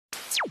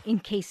in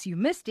case you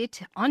missed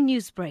it on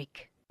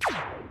Newsbreak.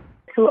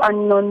 Two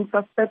unknown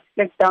suspects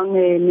flagged down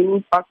a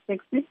minibus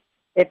taxi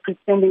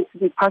pretending to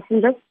be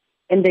passengers,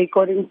 and they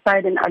got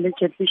inside and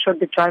allegedly shot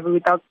the driver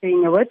without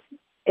saying a word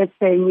at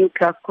a New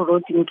Glasgow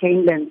Road in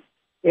Canelands.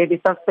 The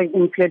suspect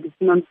then fled the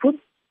scene on foot,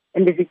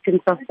 and the victim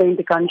sustained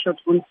a gunshot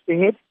wound to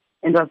the head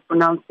and was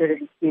pronounced dead at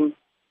the scene.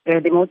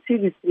 The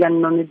motive is still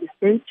unknown at this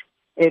stage.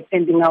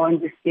 Pending our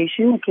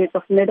investigation, a case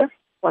of murder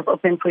was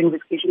open for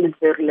investigation at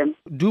Verulam.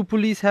 Do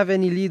police have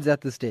any leads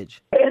at this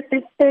stage? At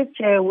this stage,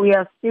 we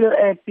are still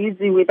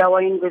busy with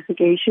our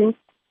investigation,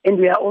 and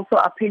we are also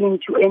appealing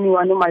to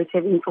anyone who might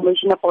have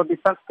information about the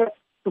suspect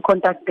to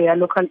contact their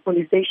local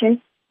police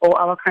station or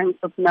our crime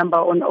stop number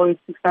on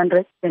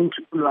 08600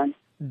 10111.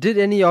 Did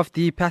any of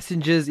the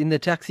passengers in the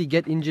taxi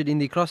get injured in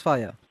the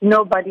crossfire?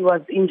 Nobody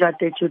was injured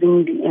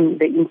during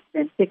the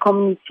incident. The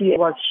community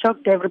was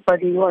shocked.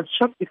 Everybody was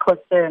shocked because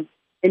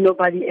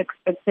nobody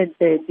expected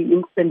the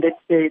incident that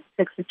the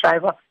taxi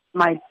driver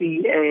might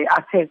be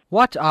attacked.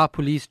 What are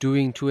police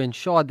doing to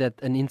ensure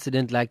that an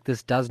incident like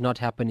this does not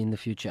happen in the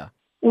future?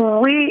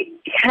 We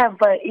have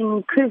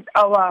increased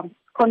our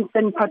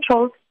constant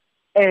patrols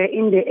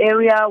in the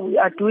area. We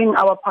are doing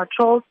our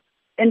patrols,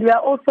 and we are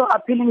also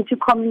appealing to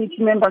community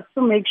members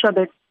to make sure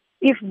that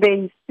if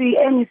they see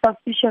any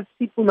suspicious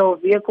people or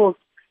vehicles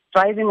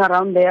driving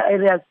around their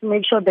areas, to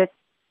make sure that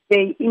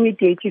they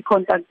immediately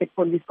contact the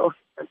police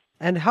officers.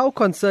 And how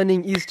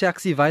concerning is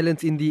taxi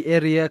violence in the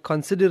area,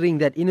 considering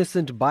that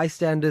innocent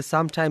bystanders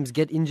sometimes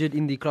get injured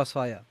in the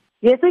crossfire?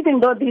 Yes, even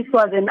though this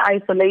was an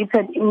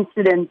isolated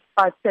incident,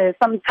 but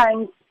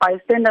sometimes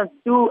bystanders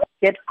do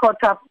get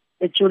caught up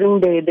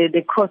during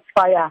the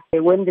crossfire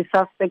when the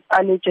suspect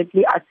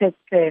allegedly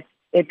attacked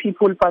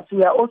people. But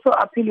we are also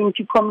appealing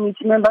to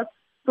community members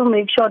to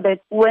make sure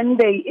that when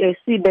they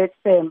see that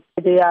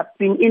they are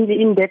being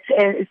in that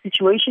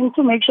situation,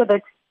 to make sure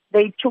that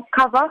they took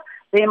cover.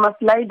 They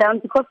must lie down,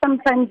 because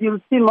sometimes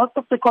you'll see most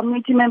of the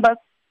community members,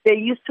 they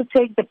used to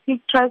take the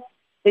pictures,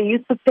 they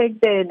used to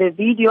take the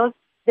videos.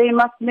 They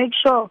must make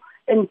sure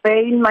and bear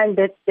in mind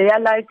that their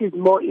life is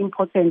more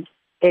important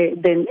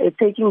than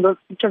taking those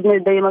pictures.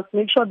 They must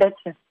make sure that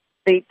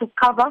they took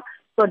cover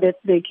so that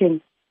they can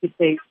be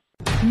safe.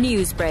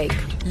 Newsbreak,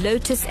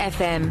 Lotus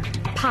FM,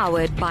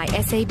 powered by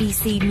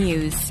SABC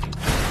News.